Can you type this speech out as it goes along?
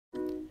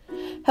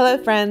Hello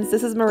friends,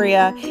 this is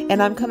Maria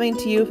and I'm coming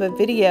to you with a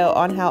video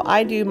on how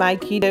I do my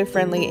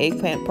keto-friendly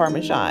eggplant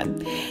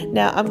parmesan.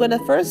 Now I'm going to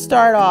first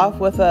start off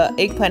with an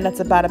eggplant that's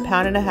about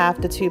 1.5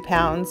 pounds to 2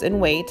 pounds in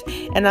weight,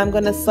 and I'm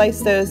going to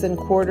slice those in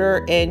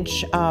 1/4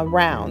 inch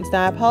rounds.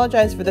 Now I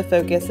apologize for the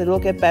focus, it will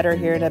get better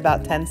here in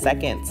about 10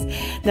 seconds.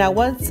 Now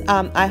once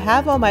I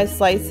have all my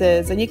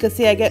slices, and you can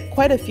see I get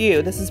quite a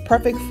few, this is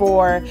perfect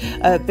for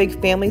a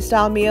big family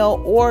style meal,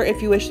 or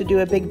if you wish to do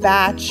a big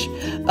batch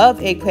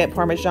of eggplant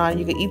parmesan,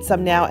 you can eat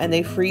some now and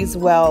they freeze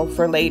well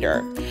for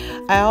later.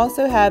 I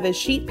also have a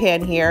sheet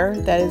pan here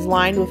that is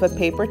lined with a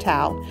paper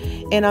towel,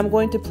 and I'm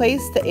going to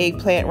place the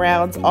eggplant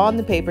rounds on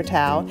the paper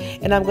towel,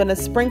 and I'm going to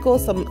sprinkle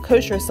some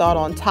kosher salt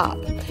on top.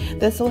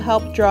 This will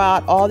help draw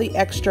out all the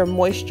extra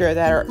moisture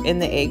that are in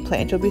the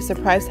eggplant. You'll be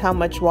surprised how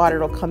much water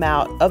will come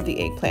out of the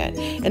eggplant,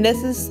 and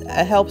this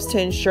helps to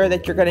ensure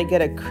that you're going to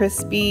get a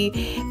crispy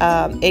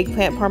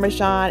eggplant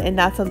parmesan and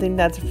not something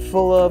that's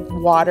full of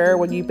water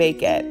when you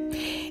bake it.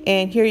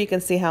 And here you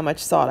can see how much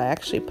salt I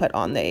actually put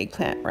on the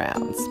eggplant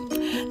rounds.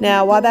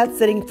 Now while that's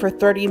sitting for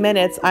 30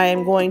 minutes, I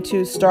am going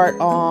to start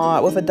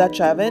with a Dutch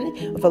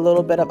oven with a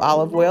little bit of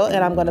olive oil,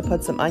 and I'm going to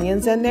put some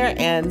onions in there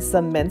and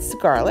some minced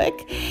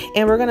garlic,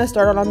 and we're going to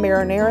start on a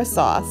marinara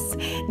sauce.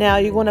 Now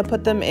you're going to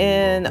put them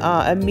in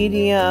a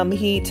medium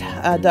heat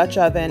Dutch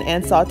oven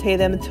and saute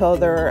them until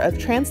they're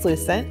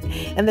translucent,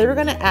 and then we're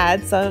going to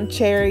add some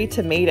cherry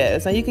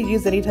tomatoes. Now you could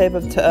use any type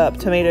of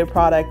tomato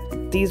product.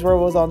 These were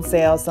on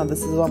sale, so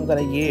this is what I'm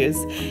going to use,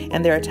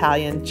 and they're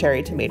Italian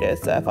cherry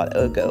tomatoes, so I thought it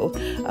would go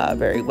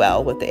very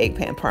well with the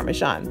eggplant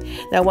parmesan.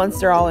 Now once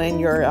they're all in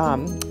your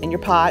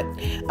pot,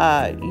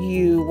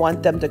 you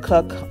want them to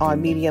cook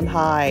on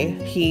medium-high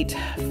heat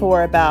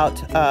for about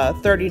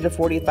 30 to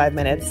 45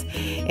 minutes,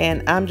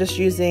 and I'm just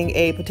using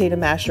a potato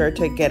masher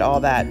to get all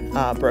that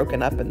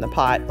broken up in the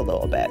pot a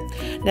little bit.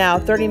 Now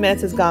 30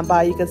 minutes has gone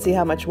by, you can see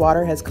how much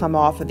water has come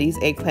off of these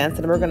eggplants,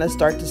 and we're going to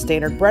start the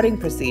standard breading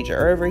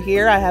procedure. Over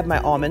here I have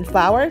my almond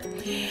flour,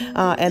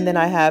 and then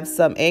I have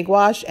some egg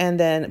wash, and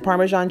then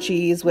Parmesan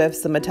cheese with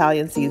some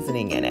Italian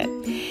seasoning in it.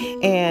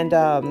 And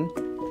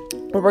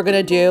what we're going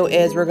to do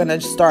is we're going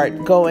to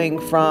start going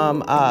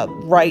from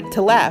right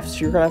to left. So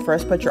you're going to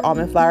first put your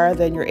almond flour,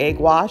 then your egg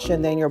wash,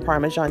 and then your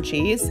Parmesan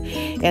cheese,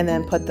 and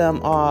then put them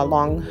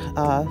along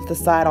the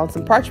side on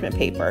some parchment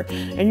paper.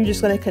 And you're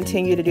just going to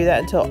continue to do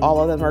that until all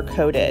of them are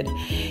coated.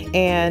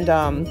 And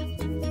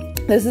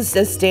this is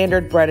the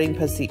standard breading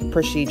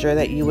procedure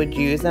that you would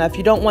use. Now, if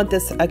you don't want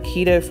this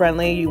keto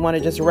friendly, you want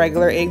to just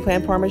regular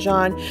eggplant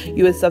parmesan,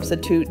 you would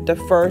substitute the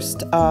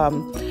first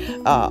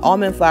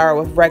almond flour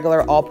with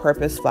regular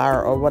all-purpose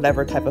flour or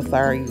whatever type of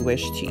flour you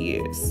wish to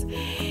use.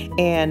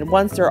 And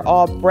once they're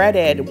all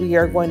breaded, we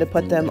are going to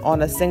put them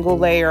on a single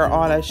layer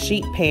on a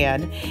sheet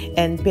pan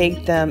and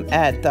bake them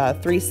at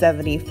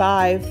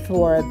 375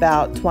 for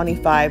about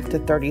 25 to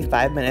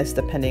 35 minutes,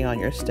 depending on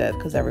your stove,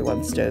 because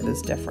everyone's stove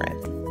is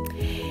different.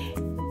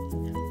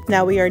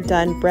 Now we are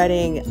done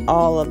breading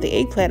all of the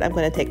eggplant. I'm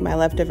going to take my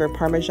leftover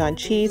Parmesan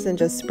cheese and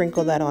just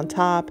sprinkle that on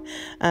top.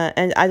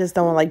 And I just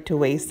don't like to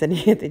waste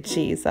any of the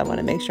cheese, so I want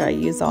to make sure I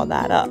use all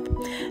that up.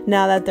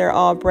 Now that they're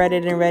all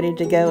breaded and ready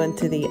to go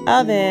into the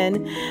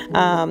oven,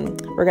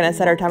 we're going to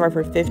set our timer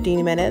for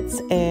 15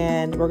 minutes,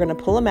 and we're going to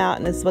pull them out,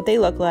 and this is what they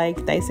look like,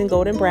 nice and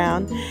golden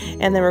brown.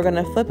 And then we're going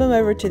to flip them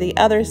over to the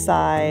other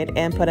side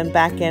and put them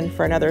back in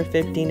for another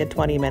 15 to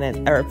 20 minutes,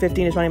 or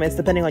 15 to 20 minutes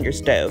depending on your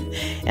stove.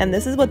 And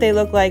this is what they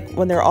look like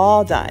when they're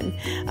all done.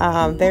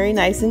 Very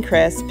nice and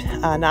crisp,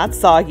 not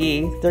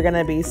soggy. They're going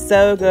to be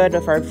so good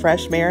with our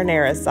fresh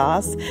marinara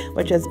sauce,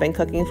 which has been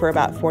cooking for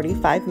about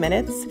 45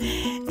 minutes.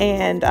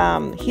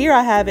 And here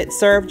I have it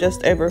served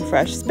just over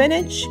fresh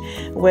spinach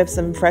with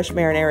some fresh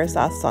marinara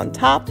sauce on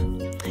top,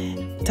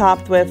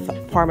 topped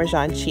with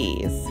Parmesan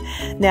cheese.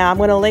 Now I'm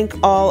going to link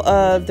all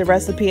of the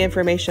recipe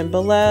information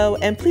below,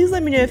 and please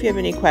let me know if you have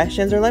any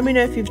questions, or let me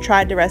know if you've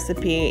tried the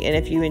recipe and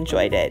if you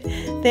enjoyed it.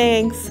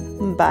 Thanks.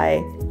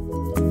 Bye.